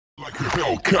Like a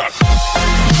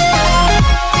Hellcat.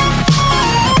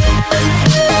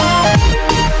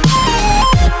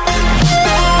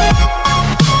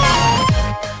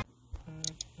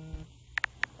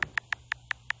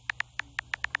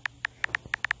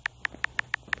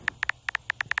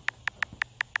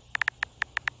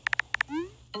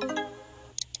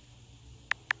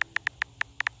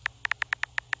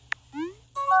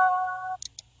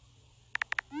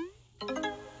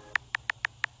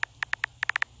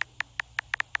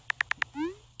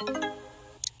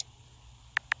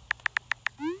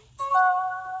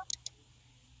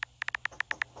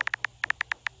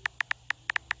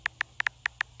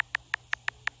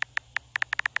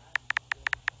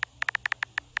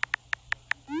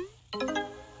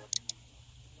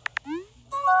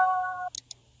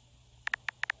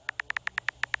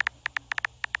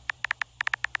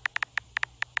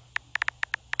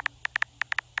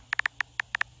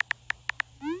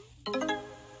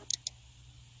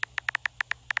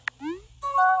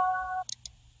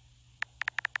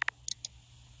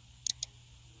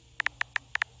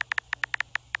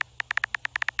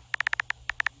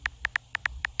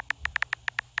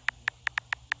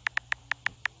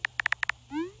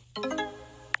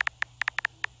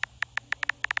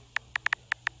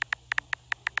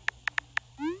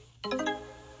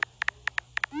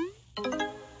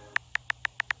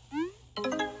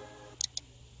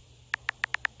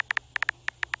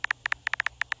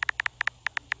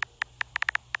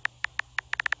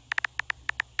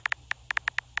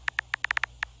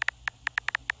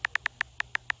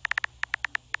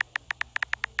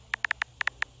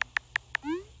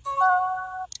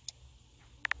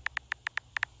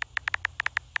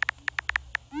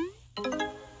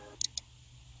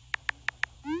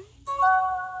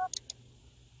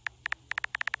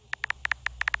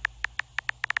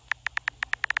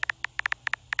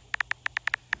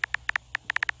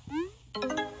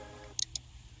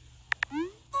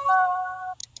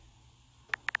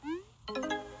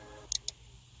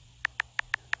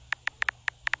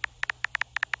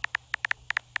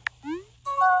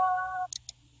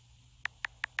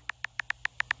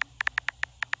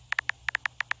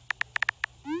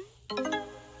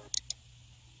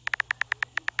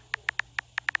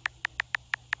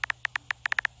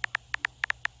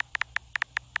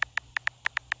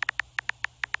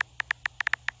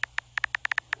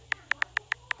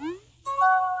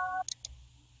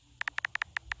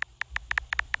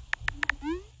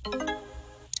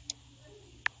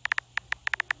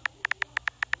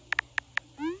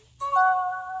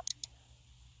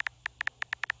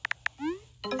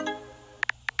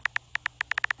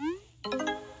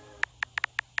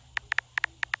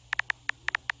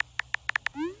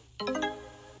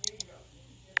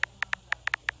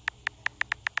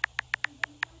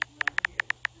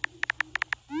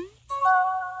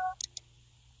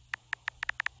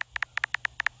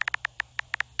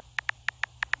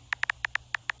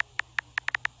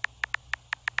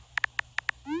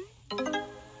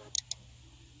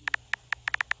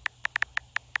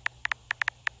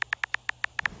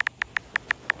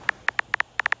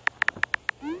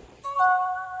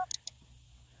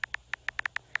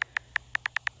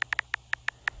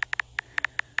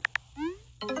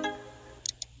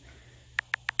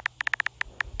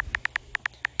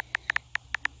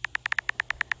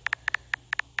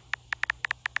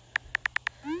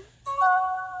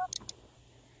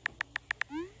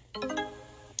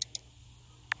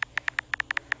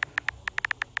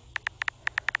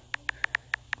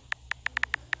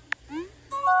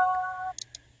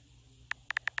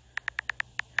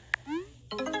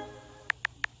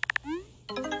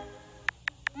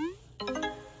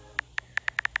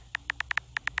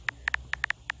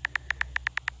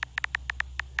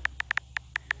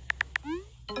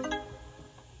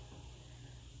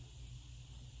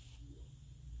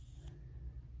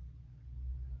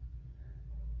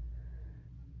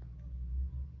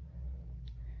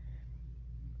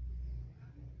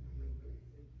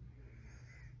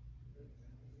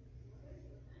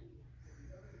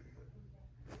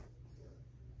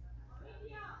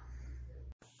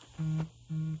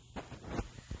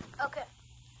 Okay.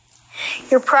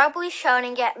 You're probably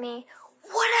shouting at me,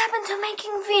 what happened to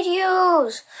making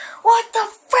videos? What the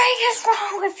frick is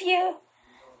wrong with you?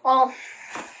 Well,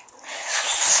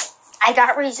 I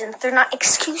got reasons. They're not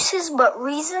excuses, but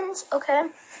reasons, okay?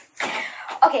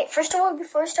 Okay, first of all,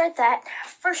 before I start that,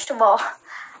 first of all,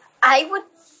 I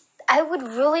would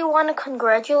really want to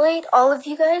congratulate all of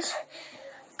you guys,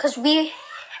 because we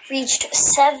reached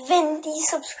 70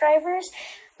 subscribers.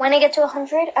 When I get to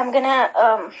 100, I'm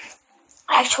gonna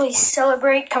actually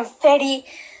celebrate confetti.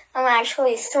 I'm gonna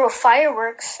actually throw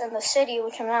fireworks in the city,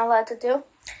 which I'm not allowed to do.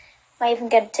 Might even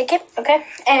get a ticket, okay?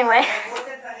 Anyway.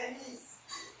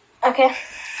 Okay,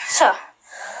 so.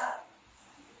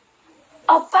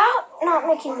 About not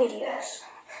making videos.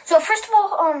 So first of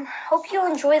all, hope you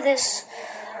enjoy this,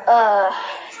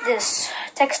 this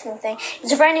texting thing.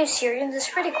 It's a brand new series. It's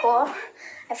pretty cool.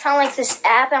 I found like this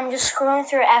app. I'm just scrolling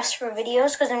through apps for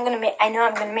videos because I know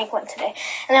I'm gonna make one today.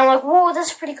 And I'm like, whoa,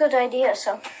 that's a pretty good idea.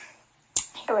 So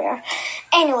here we are.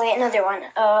 Anyway, another one.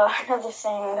 Another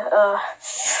thing.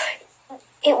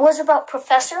 It was about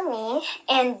Professor Me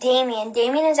and Damien.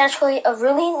 Damien is actually a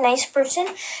really nice person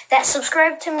that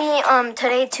subscribed to me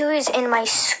today too. He's in my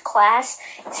class.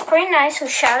 It's pretty nice, so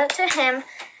shout out to him.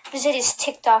 Visit his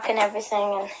TikTok and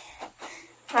everything. And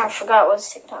I forgot what his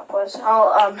TikTok was.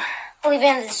 I'll leave it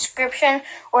in the description,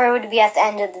 or it would be at the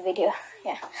end of the video.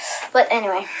 Yeah. But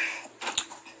anyway.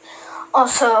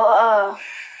 Also,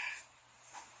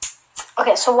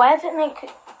 okay, so why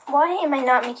am I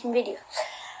not making videos?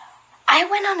 I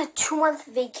went on a 2-month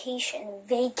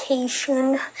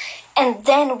vacation, and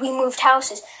then we moved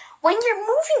houses. When you're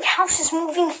moving houses,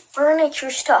 moving furniture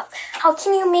stuff, how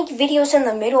can you make videos in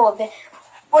the middle of it?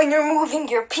 When you're moving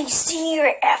your PC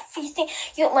or everything,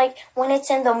 like when it's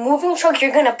in the moving truck,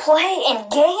 you're gonna play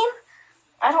and game?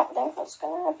 I don't think that's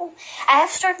gonna happen. I have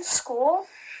started school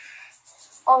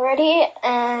already,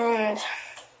 and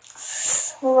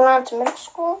moving on to middle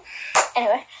school.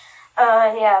 Anyway,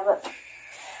 yeah, but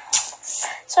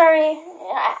sorry,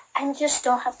 I just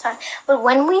don't have time. But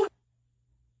when we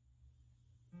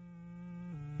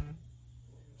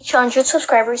reach 100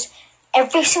 subscribers,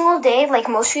 every single day, like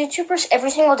most YouTubers,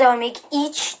 every single day I make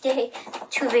each day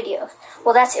 2 videos.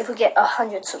 Well, that's if we get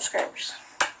 100 subscribers.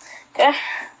 Okay?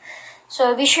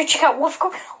 So be sure to check out Wolfie.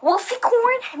 Wolfie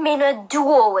Corn made a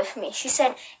duel with me. She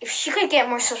said if she could get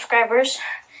more subscribers,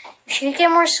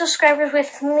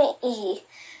 with me,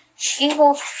 she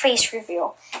will face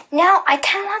reveal. Now, I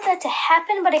kind of want that to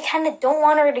happen, but I kind of don't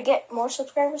want her to get more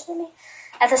subscribers than me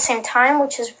at the same time,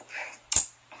 which is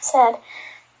sad.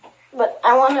 But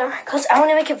I want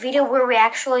to make a video where we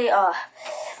actually,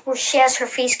 where she has her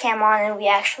face cam on and we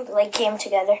actually, like, game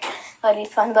together. That'd be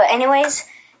fun. But anyways,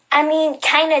 I mean,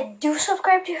 kind of do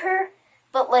subscribe to her,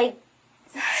 but, like,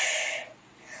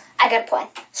 I got a plan.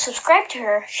 Subscribe to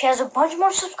her. She has a bunch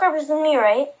more subscribers than me,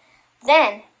 right?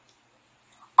 Then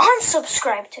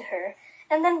unsubscribe to her,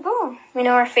 and then boom, we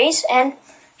know her face, and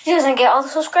she doesn't get all the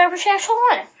subscribers she actually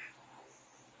wanted.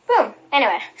 Boom.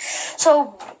 Anyway,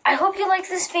 so I hope you like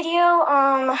this video.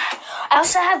 I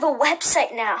also have a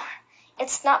website now.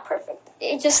 It's not perfect.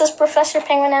 It just says Professor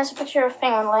Penguin, has a picture of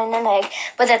Penguin laying an egg,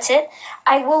 but that's it.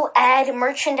 I will add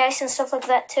merchandise and stuff like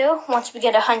that too once we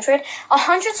get 100.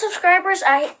 100 subscribers,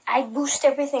 I boost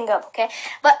everything up, okay?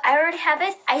 But I already have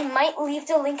it. I might leave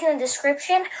the link in the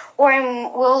description, or I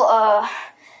will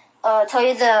tell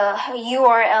you the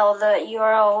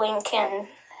URL link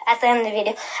at the end of the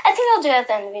video. I think I'll do it at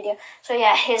the end of the video. So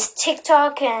yeah, his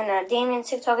TikTok and Damien's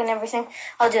TikTok and everything,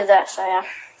 I'll do that. So yeah.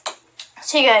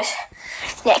 See you guys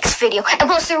next video. And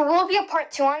plus, there will be a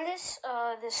part 2 on this,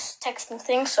 this texting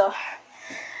thing, so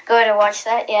go ahead and watch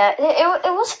that. Yeah, it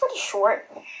was pretty short,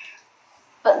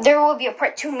 but there will be a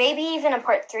part 2, maybe even a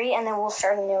part 3, and then we'll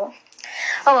start a new one.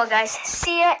 Oh well, guys,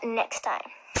 see ya next time.